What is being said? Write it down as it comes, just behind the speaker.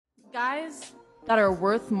Guys that are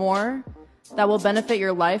worth more, that will benefit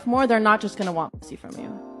your life more, they're not just going to want pussy from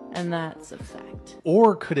you. And that's a fact.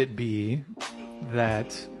 Or could it be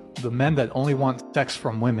that the men that only want sex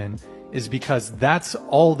from women is because that's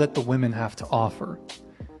all that the women have to offer?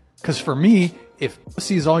 Because for me, if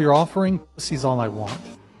pussy is all you're offering, pussy is all I want.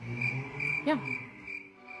 Yeah.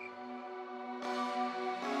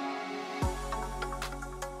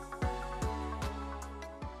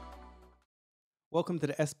 Welcome to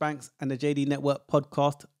the S.Banks and the JD Network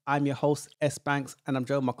podcast. I'm your host, S.Banks, and I'm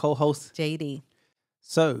joined by my co-host, JD.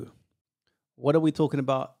 So, what are we talking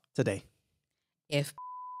about today? If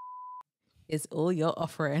is all you're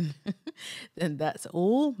offering, then that's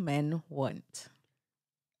all men want.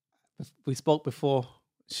 We spoke before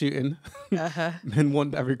shooting. Uh-huh. Men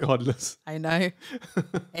want that regardless. I know.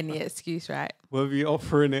 Any excuse, right? Whether you're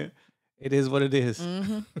offering it, it is what it is.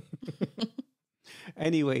 Mm-hmm.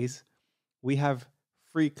 Anyways, we have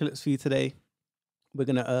 3 clips for you today. We're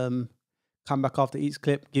going to come back after each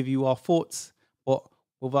clip, give you our thoughts. But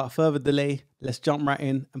without further delay, let's jump right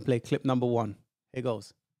in and play clip number 1. Here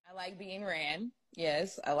goes. I like being ran.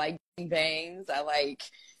 Yes, I like being bangs. I like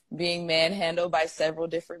being manhandled by several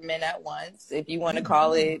different men at once. If you want to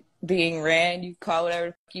call it being ran, you call it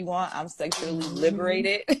whatever you want. I'm sexually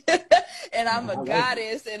liberated. And I'm a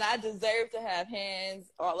goddess, and I deserve to have hands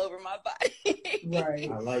all over my body.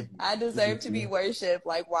 Right. I deserve to be worshipped.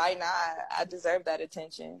 Like, why not? I deserve that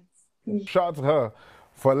attention. Shout out to her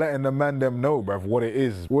for letting the man them know, bruv, what it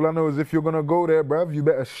is. All I know is if you're gonna go there, bruv, you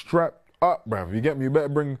better strap up, bruv. You get me? You better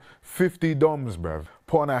bring 50 doms, bruv.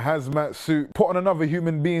 Put on a hazmat suit, put on another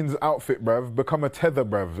human being's outfit, bruv. Become a tether,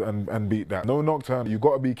 bruv, and beat that. No nocturne. You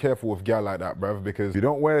gotta be careful with gal like that, bruv, because you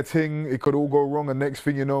don't wear a ting, it could all go wrong, and next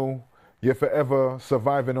thing you know, you're forever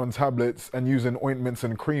surviving on tablets and using ointments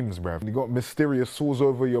and creams, bruv. You got mysterious sores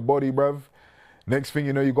over your body, bruv. Next thing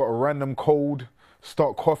you know, you got a random cold,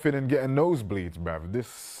 start coughing and getting nosebleeds, bruv.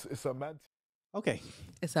 This is a mad. Okay.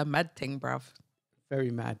 It's a mad thing, bruv.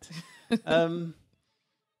 Very mad. There's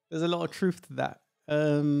a lot of truth to that.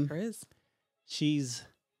 There is. She's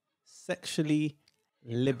sexually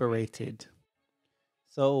liberated.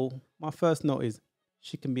 So my first note is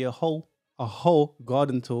she can be a whole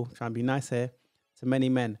garden tool, trying to be nice here to many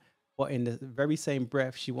men, but in the very same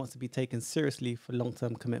breath, she wants to be taken seriously for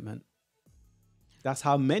long-term commitment. That's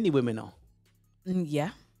how many women are. Yeah,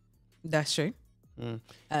 that's true. Yeah.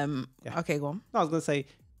 Okay, go on. I was gonna say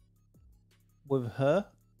with her,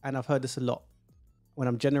 and I've heard this a lot when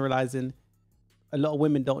I'm generalizing, a lot of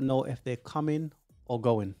women don't know if they're coming or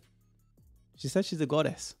going. She says she's a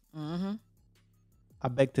goddess. Mm-hmm. I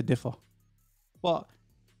beg to differ. But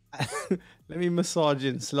let me massage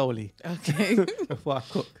in slowly. Okay. Before I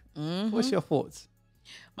cook. Mm-hmm. What's your thoughts?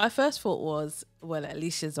 My first thought was, well, at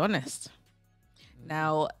least she's honest.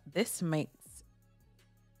 Now, this makes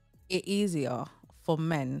it easier for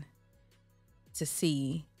men to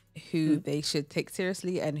see who they should take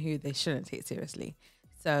seriously and who they shouldn't take seriously.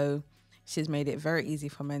 So she's made it very easy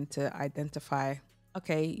for men to identify,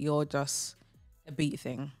 okay, you're just a beat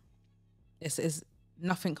thing. This is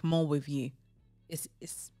nothing more with you. It's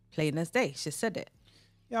plain as day. She said it.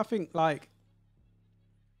 Yeah, I think like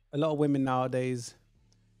a lot of women nowadays,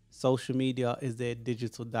 social media is their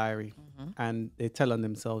digital diary, and they tell on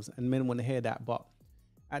themselves, and men want to hear that. But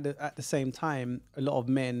at the same time, a lot of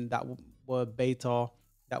men that were beta,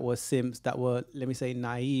 that were simps, that were, let me say,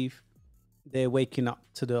 naive, they're waking up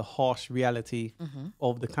to the harsh reality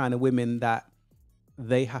of the kind of women that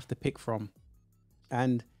they have to pick from.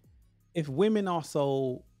 And if women are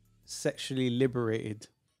so sexually liberated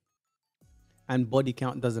and body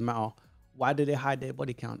count doesn't matter, why do they hide their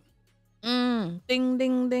body count? Ding,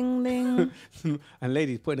 ding, ding, ding. And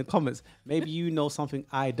ladies, put in the comments, maybe you know something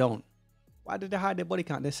I don't. Why do they hide their body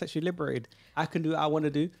count? They're sexually liberated. I can do what I want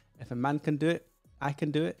to do. If a man can do it, I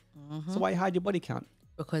can do it. So why you hide your body count?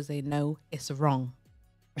 Because they know it's wrong.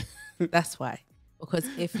 That's why. Because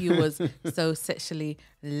if you was so sexually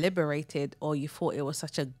liberated, or you thought it was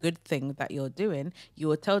such a good thing that you're doing, you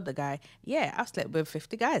would tell the guy, yeah, I've slept with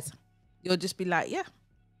 50 guys. You'll just be like, yeah.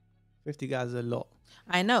 50 guys is a lot.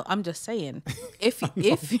 I know. I'm just saying,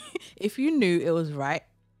 if you knew it was right,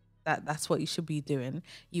 that's what you should be doing,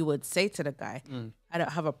 you would say to the guy, I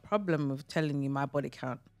don't have a problem with telling you my body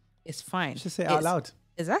count. It's fine. You should say it out loud.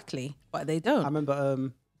 Exactly. But they don't. I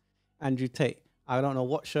remember Andrew Tate. I don't know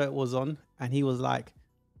what shirt it was on. And he was like,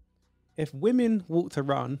 if women walked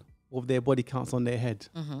around with their body counts on their head,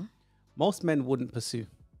 most men wouldn't pursue.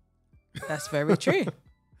 That's very true.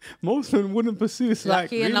 Most men wouldn't pursue. It's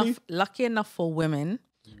lucky enough for women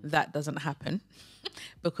that doesn't happen.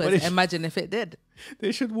 Because imagine if it did.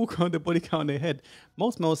 They should walk around the body count on their head.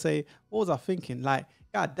 Most men will say, what was I thinking? Like,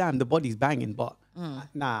 God damn, the body's banging, but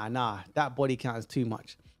nah, that body count is too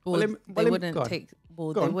much. Well, they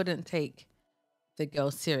wouldn't take the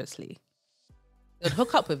girls seriously. They'd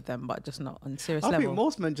hook up with them, but just not on serious level. I think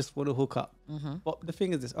most men just want to hook up. But the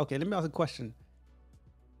thing is this. Okay, let me ask a question.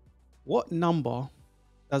 What number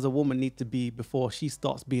does a woman need to be before she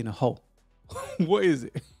starts being a hoe? What is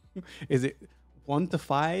it? Is it 1 to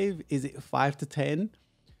 5? Is it 5 to 10?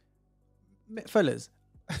 Fellas,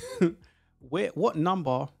 what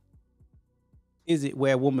number is it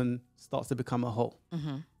where a woman starts to become a hoe?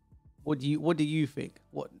 What do you think?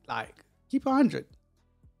 What, like, keep 100?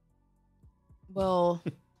 Well,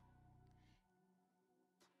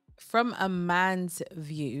 from a man's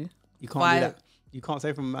view, You can't do that. You can't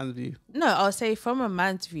say from a man's view. No, I'll say from a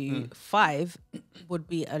man's view, 5 would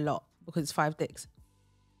be a lot because it's 5 dicks.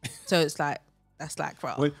 So it's like, that's like,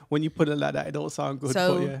 bro. When you put it like that, it don't sound good.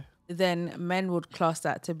 So but yeah. then men would class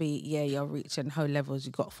that to be, yeah, you're reaching hoe levels.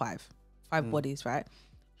 You got 5 bodies, right?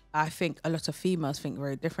 I think a lot of females think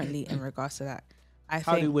very differently in regards to that.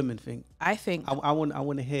 How do women think? I think I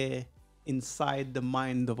want to hear inside the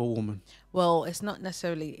mind of a woman. Well, it's not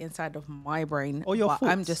necessarily inside of my brain. Or your but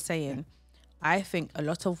thoughts. I'm just saying, I think a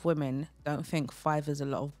lot of women don't think 5 is a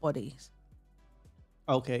lot of bodies.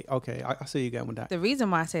 Okay. I see you going with that. The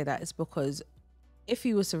reason why I say that is because if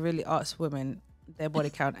you was to really ask women their body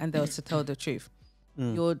count and they was to tell the truth,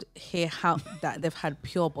 you'd hear how that they've had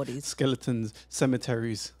pure bodies. Skeletons,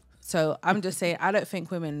 cemeteries. So I'm just saying, I don't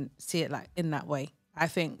think women see it like in that way. I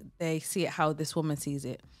think they see it how this woman sees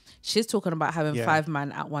it. She's talking about having 5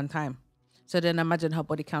 men at one time. So then imagine her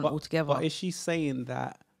body count altogether. But is she saying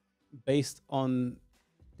that based on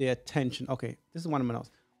the attention? Okay, this is one of my notes.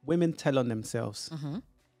 Women tell on themselves.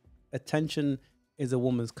 Attention is a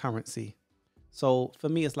woman's currency. So for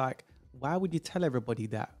me, it's like, why would you tell everybody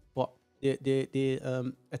that? But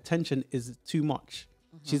the attention is too much.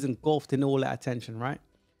 She's engulfed in all that attention, right?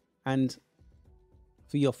 And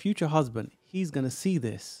for your future husband, he's going to see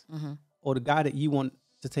this. Or the guy that you want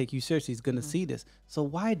to take you seriously is going to see this. So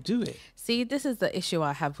why do it? See, this is the issue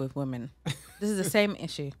I have with women. This is the same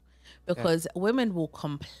issue. Because women will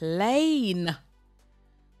complain.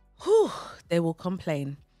 They will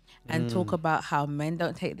complain and talk about how men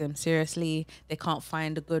don't take them seriously. They can't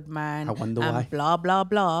find a good man. I wonder why. Blah, blah,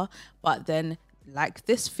 blah. But then, like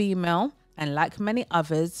this female and like many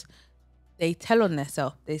others, they tell on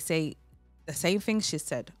themselves. They say the same thing she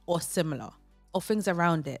said or similar or things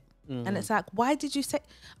around it. And it's like, why did you say,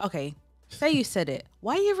 okay, say you said it.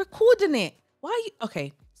 Why are you recording it?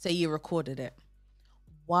 Okay, say you recorded it.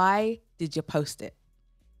 Why did you post it?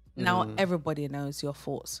 Now everybody knows your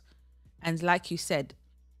thoughts. And like you said,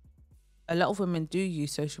 a lot of women do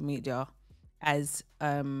use social media as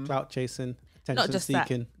clout chasing, attention not just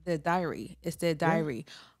seeking. That, their diary. It's their diary.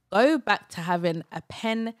 Go back to having a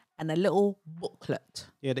pen and a little booklet.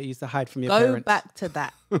 Yeah, that you used to hide from your Go parents. back to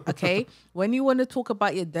that, okay? When you want to talk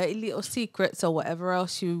about your dirty little secrets or whatever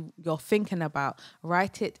else you're thinking about,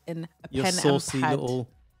 write it in a Your pen saucy and pad. little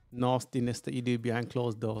nastiness that you do behind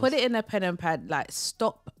closed doors. Put it in a pen and pad. Like,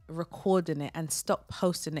 stop recording it and stop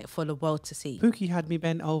posting it for the world to see. Pookie had me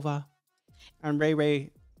bent over and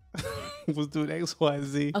Ray was doing X, Y, and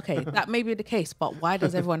Z. Okay, that may be the case, but why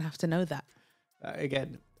does everyone have to know that?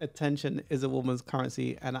 Again, attention is a woman's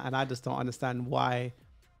currency, and I just don't understand why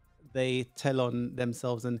they tell on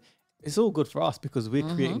themselves. And it's all good for us because we're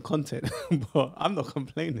creating content, but I'm not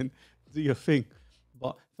complaining. Do your thing.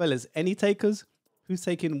 But fellas, any takers? Who's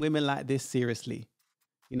taking women like this seriously?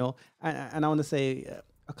 You know, and I want to say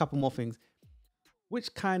a couple more things.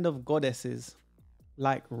 Which kind of goddesses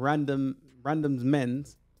like random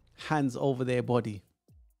men's hands over their body?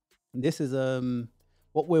 And this is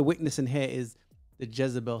what we're witnessing here is the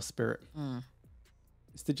Jezebel spirit.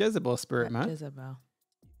 It's the Jezebel spirit, man. Jezebel.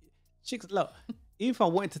 Chicks, look, even if I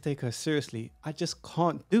wanted to take her seriously, I just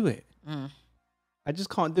can't do it. I just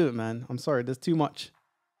can't do it, man. I'm sorry, there's too much.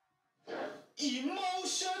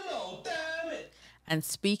 Emotional damage. And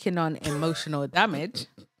speaking on emotional damage,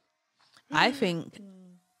 I think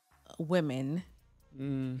women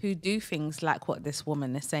who do things like what this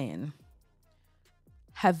woman is saying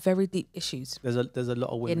have very deep issues. There's a lot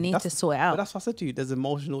of women. You need to sort it out. But that's what I said to you. There's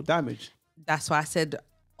emotional damage. That's why I said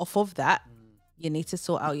off of that, you need to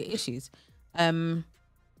sort out your issues.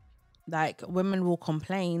 Like women will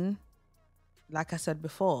complain, like I said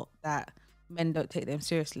before, that men don't take them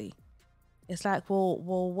seriously. It's like, well,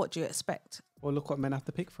 what do you expect? Well, look what men have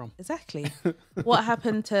to pick from. Exactly. What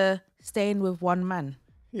happened to staying with one man?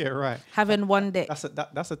 Yeah, right. Having one dick.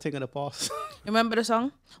 That's a thing of the past. Remember the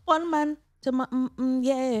song? One man to my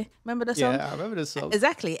yeah. Remember the song? Yeah, I remember the song.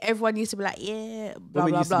 Exactly. Everyone used to be like, yeah, blah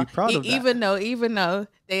Women blah used to blah. be proud of that. Even though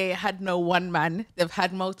they had no one man, they've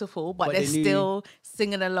had multiple, but they're they knew- still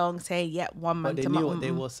singing along, saying, yeah, one man But they to knew my what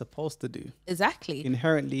they were supposed to do. Exactly.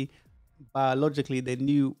 Inherently, biologically, they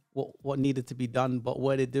knew what needed to be done. But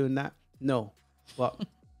were they doing that? No. But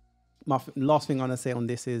last thing I want to say on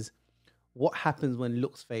this is, what happens when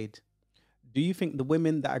looks fade? Do you think the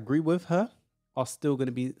women that agree with her are still going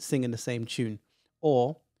to be singing the same tune?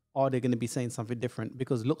 Or are they going to be saying something different?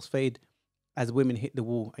 Because looks fade as women hit the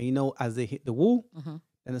wall. And as they hit the wall,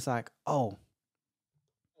 then it's like, oh,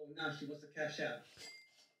 now she wants to cash out.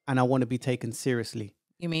 and I want to be taken seriously.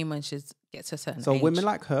 You mean when she gets a certain So age? women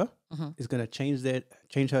like her is going to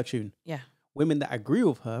change her tune. Yeah. Women that agree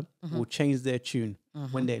with her will change their tune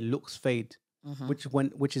when their looks fade,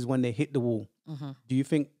 which is when they hit the wall. Do you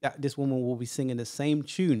think that this woman will be singing the same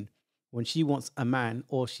tune when she wants a man,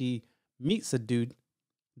 or she meets a dude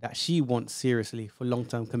that she wants seriously for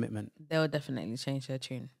long-term commitment? They'll definitely change their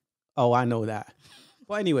tune. Oh, I know that.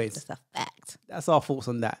 But anyways, That's a fact. that's our thoughts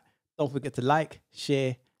on that. Don't forget to like,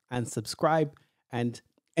 share, and subscribe. And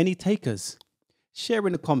any takers, share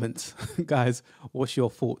in the comments, guys, what's your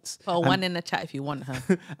thoughts? Put one in the chat if you want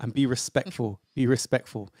her. And be respectful. Be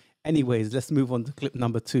respectful. Anyways, let's move on to clip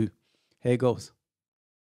number 2. Here it goes.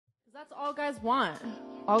 That's all guys want.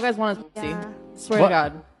 All guys want is pussy. Swear What? to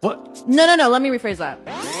God. What? No. Let me rephrase that.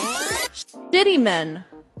 Shitty men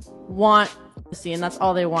want pussy, and that's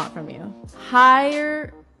all they want from you.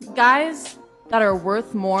 Hire guys that are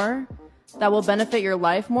worth more, that will benefit your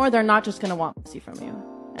life more. They're not just gonna want pussy from you,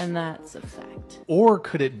 and that's a fact. Or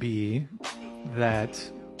could it be that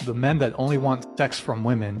the men that only want sex from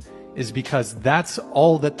women is because that's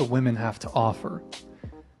all that the women have to offer?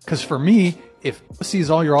 Because for me, if pussy is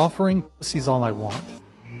all you're offering, pussy is all I want.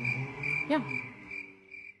 Yeah.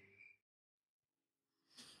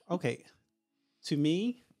 Okay. To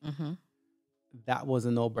me, that was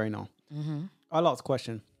a no-brainer. Our last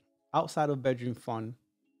question. Outside of bedroom fun,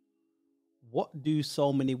 what do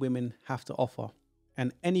so many women have to offer?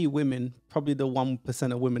 And any women, probably the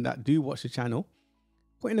 1% of women that do watch the channel,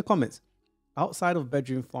 put in the comments. Outside of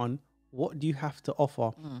bedroom fun, what do you have to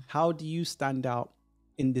offer? How do you stand out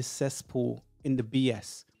in this cesspool, in the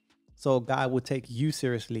BS? So a guy will take you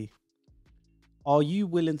seriously. Are you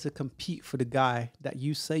willing to compete for the guy that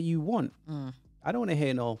you say you want? I don't want to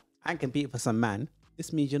hear no, I ain't competing for some man.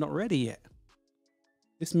 This means you're not ready yet.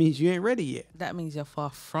 This means you ain't ready yet. That means you're far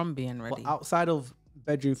from being ready. But outside of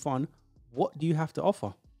bedroom fun, what do you have to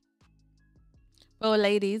offer? Well,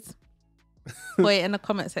 ladies, put it in the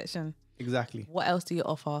comment section. Exactly. What else do you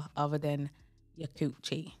offer other than your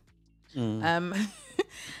coochie?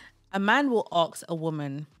 A man will ask a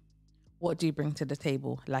woman, what do you bring to the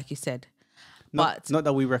table? Like you said. But Not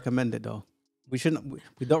that we recommend it though. We shouldn't.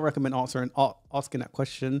 We don't recommend asking that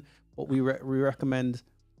question, but we recommend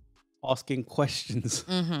asking questions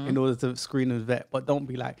in order to screen and vet. But don't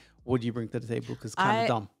be like, what do you bring to the table? Because it's kind of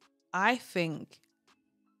dumb. I think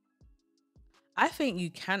you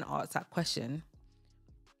can ask that question.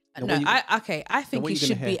 Then No, what you- I think what you you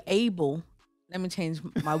should gonna be able. Let me change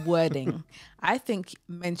my wording. I think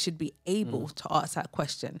men should be able to ask that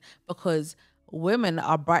question, because women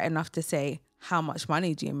are bright enough to say, how much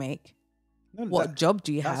money do you make? No, What job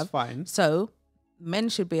do you that's have? fine. So men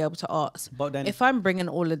should be able to ask. But then If I'm bringing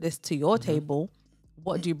all of this to your table,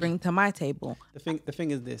 what do you bring to my table? the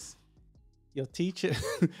thing is this: your teacher.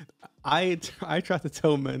 I try to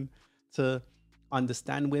tell men to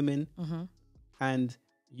understand women and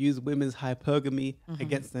use women's hypergamy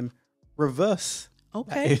against them. Reverse.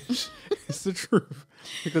 Okay. It's the truth.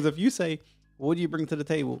 Because if you say, what do you bring to the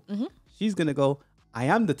table? She's going to go, I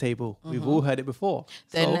am the table. We've all heard it before.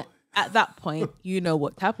 Then So, at that point, you know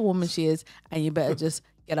what type of woman she is, and you better just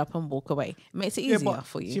get up and walk away. It makes it yeah, easier but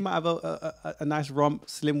for you. she might have a nice rump,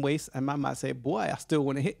 slim waist, and man might say, boy, I still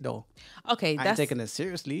want to hit though. Okay, I ain't that's taking it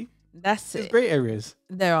seriously. that's There's it. great areas.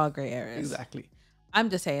 There are great areas. Exactly. I'm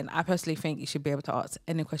just saying, I personally think you should be able to ask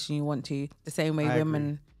any question you want to, the same way I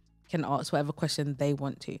women can ask whatever question they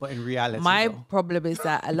want to. But in reality, My though, problem is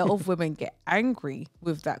that a lot of women get angry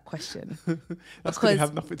with that question. that's because they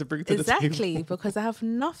have nothing to bring to the table. Exactly, because I have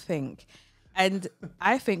nothing. And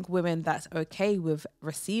I think women that's okay with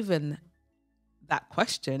receiving that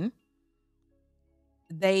question,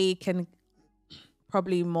 they can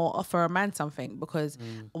probably more offer a man something, because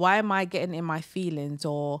why am I getting in my feelings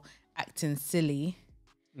or acting silly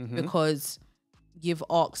because you've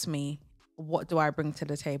asked me, what do I bring to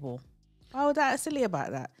the table? Why would I act silly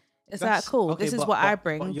about that? It's like, cool, Okay, this is but- what I but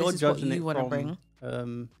bring, you're this is what judging it you want to from bring.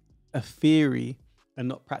 a theory and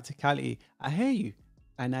not practicality. I hear you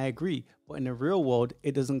and I agree. But in the real world,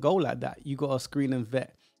 it doesn't go like that. You got to screen and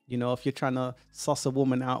vet. You know, if you're trying to suss a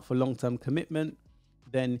woman out for long-term commitment,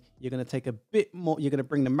 then you're going to take a bit more. You're going to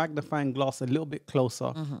bring the magnifying glass a little bit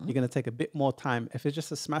closer. You're going to take a bit more time. If it's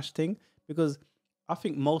just a smash thing, because I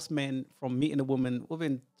think most men from meeting a woman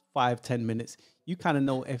within 5-10 minutes, you kind of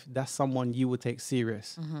know if that's someone you would take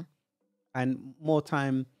serious. And more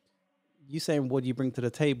time, you saying what do you bring to the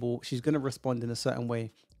table, she's going to respond in a certain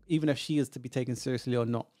way, even if she is to be taken seriously or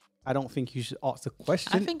not. I don't think you should ask a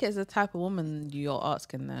question. I think it's the type of woman you're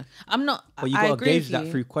asking there. I'm not. But you I got to agree gauge with that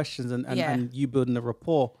you. through questions and Yeah. you building a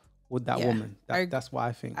rapport with that Yeah. woman. That's what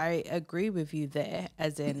I think. I agree with you there,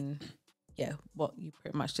 as in, yeah, what you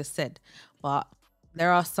pretty much just said. But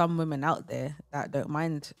there are some women out there that don't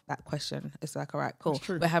mind that question. It's like, all right, cool. That's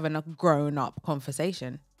true. We're having a grown-up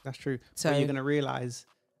conversation. That's true. So- So you're going to realize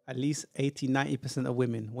at least 80-90% of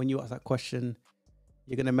women, when you ask that question,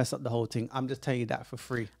 you're going to mess up the whole thing. I'm just telling you that for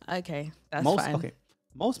free. Okay, that's most fine. Okay,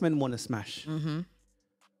 most men want to smash. Mm-hmm.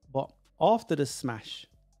 But after the smash,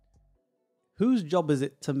 whose job is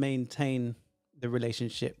it to maintain the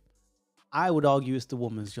relationship? I would argue it's the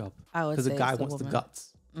woman's job. I would Because say the guy it's the wants the woman.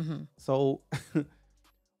 guts. Mm-hmm. So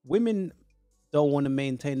women don't want to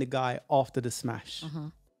maintain the guy after the smash. Mm-hmm.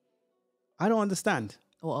 I don't understand.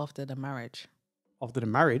 Or after the marriage. After the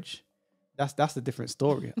marriage, that's a different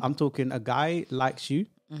story. I'm talking a guy likes you.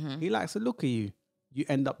 Mm-hmm. He likes to look at you. You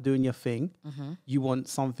end up doing your thing. Mm-hmm. You want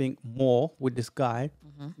something more with this guy.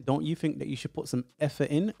 Mm-hmm. Don't you think that you should put some effort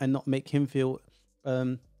in and not make him feel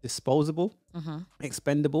disposable, Mm-hmm.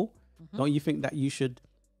 expendable? Don't you think that you should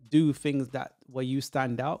do things that where you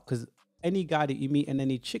stand out? Because any guy that you meet and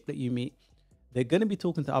any chick that you meet, they're going to be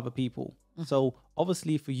talking to other people. So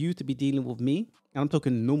obviously for you to be dealing with me, and I'm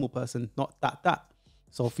talking normal person, not that.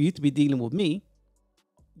 So for you to be dealing with me,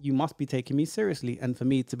 you must be taking me seriously. And for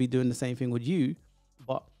me to be doing the same thing with you.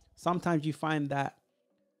 But sometimes you find that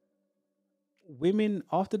women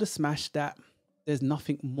after the smash, that there's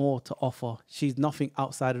nothing more to offer. She's nothing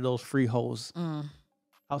outside of those three holes.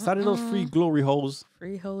 Outside of those three glory holes.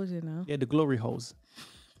 Free holes, you know. Yeah, the glory holes.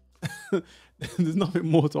 There's nothing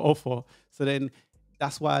more to offer. So then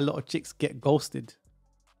that's why a lot of chicks get ghosted.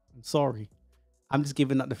 I'm sorry. I'm just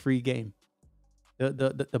giving up the free game.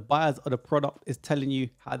 The buyers of the product is telling you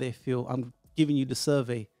how they feel. I'm giving you the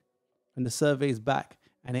survey. And the survey is back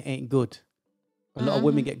and it ain't good. A lot of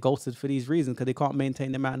women get ghosted for these reasons because they can't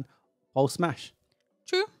maintain the man post smash.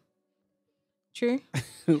 True.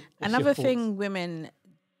 What's your Another thoughts? thing women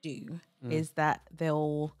do is that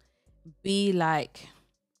they'll be like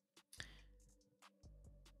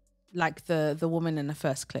the woman in the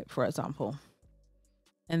first clip, for example.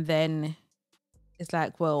 And then it's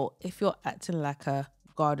like, well, if you're acting like a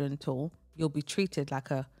garden tool, you'll be treated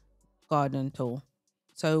like a garden tool.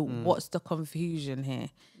 So what's the confusion here?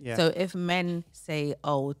 Yeah. So if men say,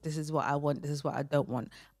 oh, this is what I want, this is what I don't want.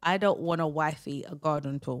 I don't want a wifey, a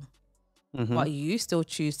garden tool. But you still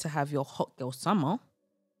choose to have your hot girl summer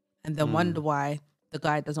and then wonder why the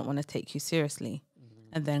guy doesn't want to take you seriously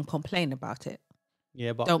and then complain about it.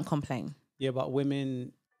 Yeah, but Don't complain. yeah, but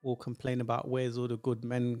women will complain about where's all the good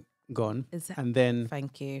men gone. Exactly. And then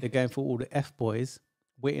Thank you. they're going for all the F boys,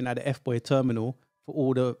 waiting at the F boy terminal for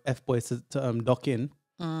all the F boys to dock in.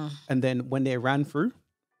 And then when they ran through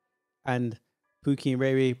and Pookie and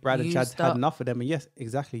Ray Ray, Brad and Chad Used had up. enough of them. And yes,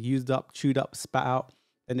 exactly. Used up, chewed up, spat out.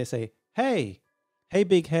 Then they say, hey,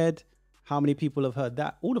 big head. How many people have heard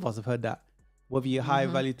that? All of us have heard that. Whether you're high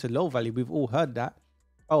value to low value, we've all heard that.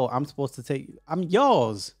 Oh, I'm supposed to take, I'm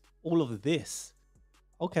yours. All of this.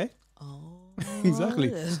 Okay. Oh,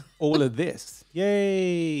 Exactly. All of this.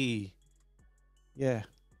 Yay. Yeah.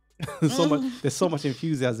 There's so much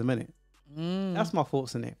enthusiasm in it. That's my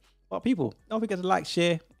thoughts on it. But people, don't forget to like,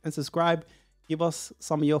 share, and subscribe. Give us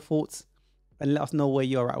some of your thoughts and let us know where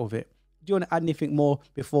you're at with it. Do you want to add anything more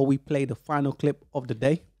before we play the final clip of the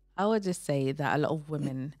day? I would just say that a lot of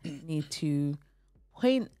women need to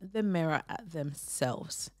point the mirror at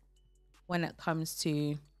themselves when it comes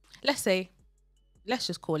to, let's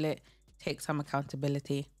just call it, take some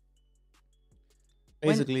accountability.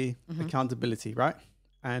 Basically, accountability, right?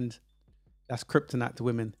 And that's kryptonite to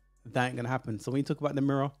women. That ain't going to happen. So when you talk about the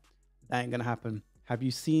mirror, that ain't going to happen. Have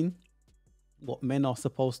you seen what men are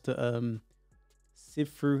supposed to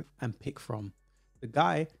sift through and pick from? The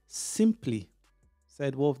guy simply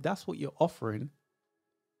said, well, if that's what you're offering,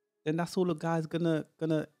 then that's all the guy's gonna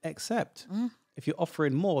accept. If you're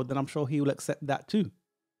offering more, then I'm sure he will accept that too.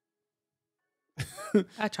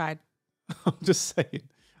 I tried. I'm just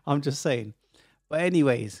saying. But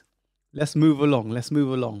anyways, let's move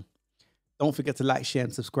along. Don't forget to like, share,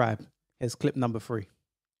 and subscribe. Here's clip number 3.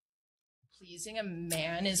 Pleasing a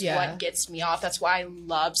man is what gets me off. That's why I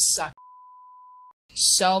love suck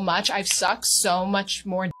so much. I've sucked so much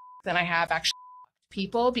more than I have actually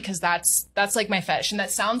people, because that's like my fetish, and that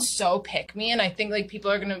sounds so pick me, and I think like people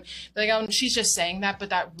are gonna be like, oh, she's just saying that, but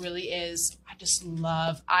that really is.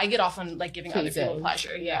 I get off on like giving other people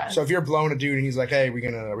pleasure. Yeah. So if you're blowing a dude and he's like, hey, are we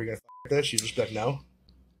gonna f this? You just be like, no.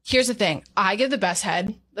 Here's the thing. I give the best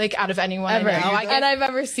head like out of anyone I know. And I've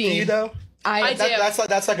ever seen. You though? I do.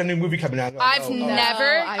 That's like a new movie coming out. I've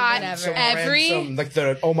never. Like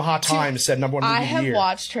the Omaha Times said #1 movie I of the have year.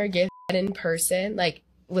 watched her give head in person, like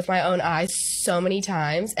with my own eyes, so many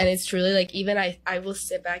times, and it's truly like even I will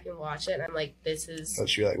sit back and watch it, and I'm like, this is. So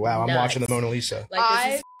you're like, wow, nuts. I'm watching the Mona Lisa. Like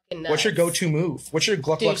this is nuts. What's your go-to move? What's your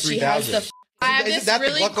Gluck Gluck 3000? I have this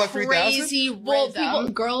really crazy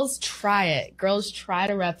rhythm. Girls try it. Girls try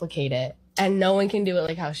to replicate it, and no one can do it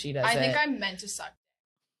like how she does. I think I'm meant to suck.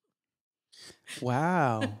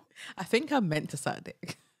 Wow. I think I'm meant to suck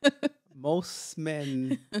dick. Most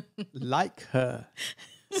men like her.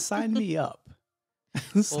 Sign me up.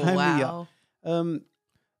 Sign me up.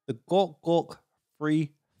 The Gawk Gawk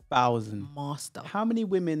 3000. Master. How many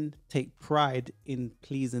women take pride in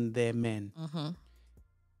pleasing their men?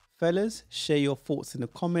 Fellas, share your thoughts in the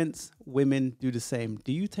comments. Women, do the same.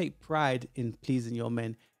 Do you take pride in pleasing your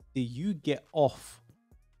men? Do you get off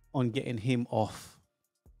on getting him off?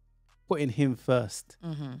 Putting him first.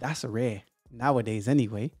 That's rare nowadays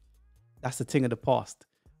anyway. That's the thing of the past.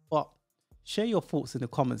 But share your thoughts in the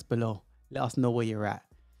comments below. Let us know where you're at.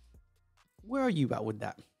 Where are you at with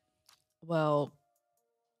that? Well,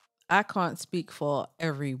 I can't speak for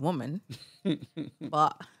every woman,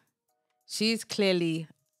 but she's clearly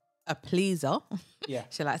a pleaser. Yeah.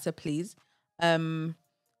 She likes to please. Some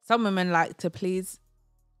women like to please,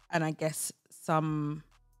 and I guess some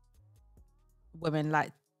women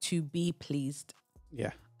like to be pleased.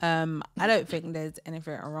 Yeah. I don't think there's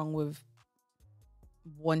anything wrong with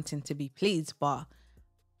wanting to be pleased, but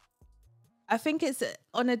I think it's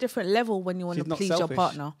on a different level when you want to please your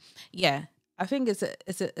partner. Yeah. I think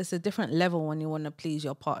it's a different level when you want to please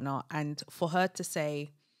your partner, and for her to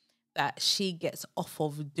say that she gets off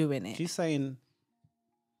of doing it. She's saying,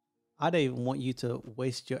 I don't even want you to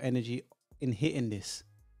waste your energy in hitting this.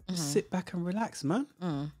 Just sit back and relax, man.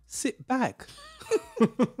 Sit back.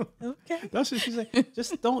 Okay. That's what she's saying.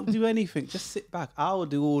 Just don't do anything. Just sit back. I'll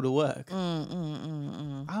do all the work.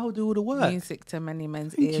 I'll do all the work. Music to many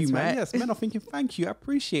men's Thank ears, you, man. right? Yes, men are thinking, thank you. I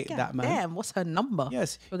appreciate that, man. Damn, what's her number?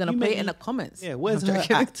 Yes. We're going to put it in the comments. Yeah, where's her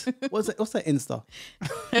act? What's that Insta?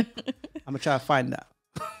 I'm going to try to find that.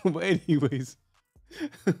 But anyways,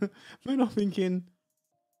 men are thinking,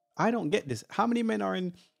 I don't get this. How many men are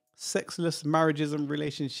in sexless marriages and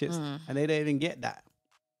relationships and they don't even get that?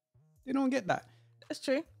 They don't get that. That's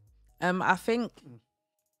true. I think,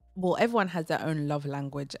 well, everyone has their own love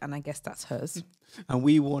language, and I guess that's hers. And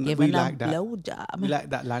we like that. Blowjob. We like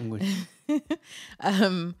that language.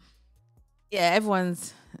 Yeah,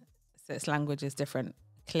 everyone's sex language is different.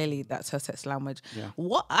 Clearly, that's her sex language. Yeah.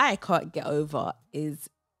 What I can't get over is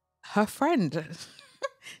her friend.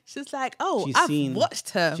 She's like, I've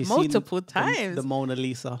watched her multiple times. The Mona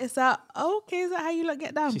Lisa. Is that okay? Is that how you lot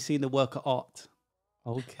get down? She's seen the work of art.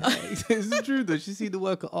 Okay. It's true though. She's seen the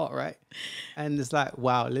work of art, right? And it's like,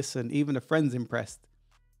 wow, listen, even the friend's impressed.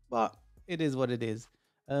 But it is what it is.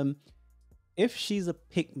 If she's a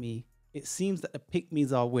pick-me, it seems that the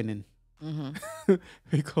pick-me's are winning.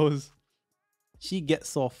 Because she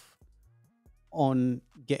gets off on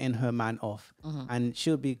getting her man off. And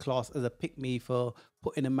she'll be classed as a pick-me for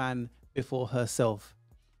putting a man before herself.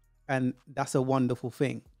 And that's a wonderful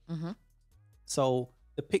thing. So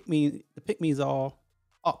the pick-me's are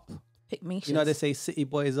up. Pick-me. You know, they say city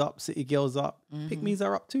boys up, city girls up. Pick-me's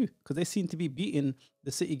are up too, because they seem to be beating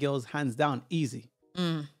the city girls hands down easy.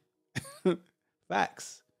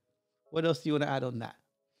 Facts. What else do you want to add on that?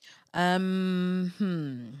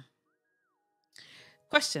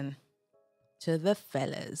 Question to the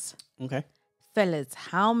fellas. Okay. Fellas,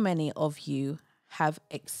 how many of you have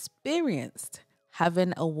experienced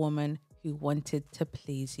having a woman who wanted to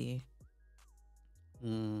please you?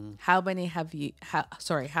 How many of you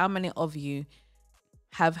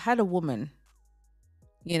have had a woman,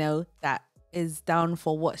 you know, that is down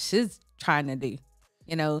for what she's trying to do,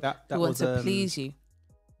 you know, that who wants was, to please you?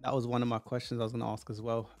 That was one of my questions I was going to ask as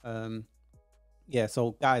well. Yeah,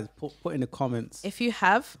 so guys, put in the comments. If you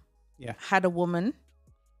have had a woman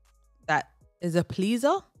that is a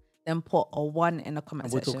pleaser, then put a 1 in the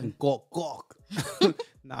comment section. We're talking gawk.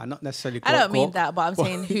 Nah, not necessarily I don't mean gawk, that, but I'm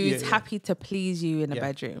saying who's happy to please you in the Yeah.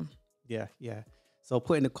 bedroom. Yeah. So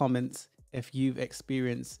put in the comments if you've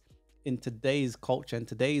experienced in today's culture and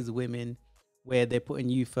today's women where they're putting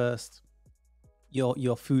you first,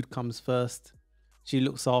 your food comes first, she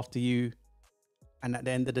looks after you, and at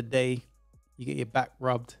the end of the day, you get your back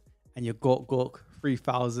rubbed and your gawk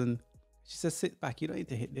 3,000. She says, sit back, you don't need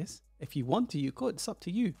to hit this. If you want to, you could. It's up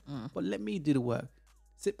to you. But let me do the work.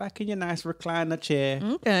 Sit back in your nice recliner chair.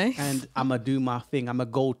 Okay. And I'm going to do my thing. I'm going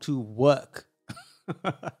to go to work.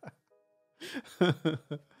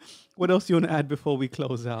 What else you want to add before we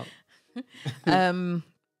close out? To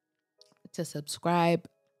subscribe,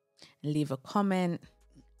 leave a comment,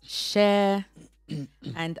 share,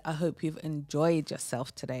 and I hope you've enjoyed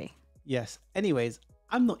yourself today. Yes. Anyways,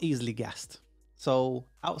 I'm not easily gassed. So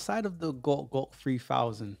outside of the Gawk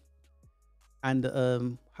 3000 and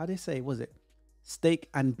how do you say, was it steak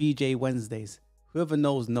and BJ Wednesdays? Whoever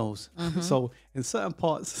knows knows. So in certain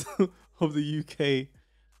parts of the UK,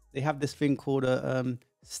 they have this thing called a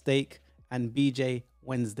steak and BJ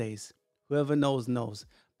Wednesdays. Whoever knows knows.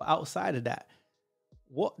 But outside of that,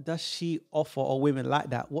 what does she offer, or women like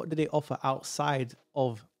that? What do they offer outside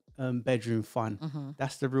of bedroom fun?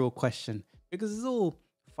 That's the real question. Because it's all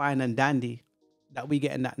fine and dandy that we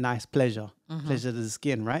get in that nice pleasure to the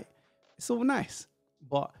skin, right? It's all nice.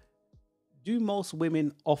 But do most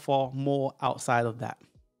women offer more outside of that?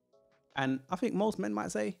 And I think most men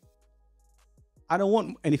might say, I don't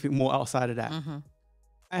want anything more outside of that. And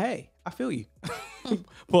hey, I feel you.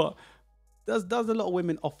 But does a lot of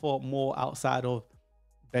women offer more outside of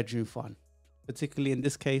bedroom fun? Particularly in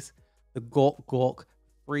this case, the Gawk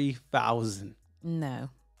 3000. No,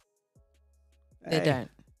 they don't.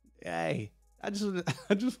 Hey, I just want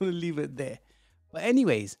to leave it there. But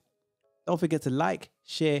anyways, don't forget to like,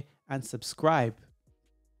 share, and subscribe.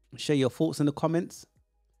 Share your thoughts in the comments.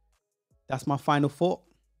 That's my final thought.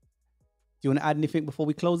 Do you want to add anything before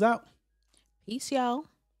we close out? Peace, y'all.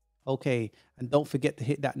 Okay, and don't forget to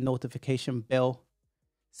hit that notification bell.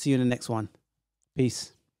 See you in the next one.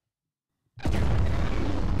 Peace.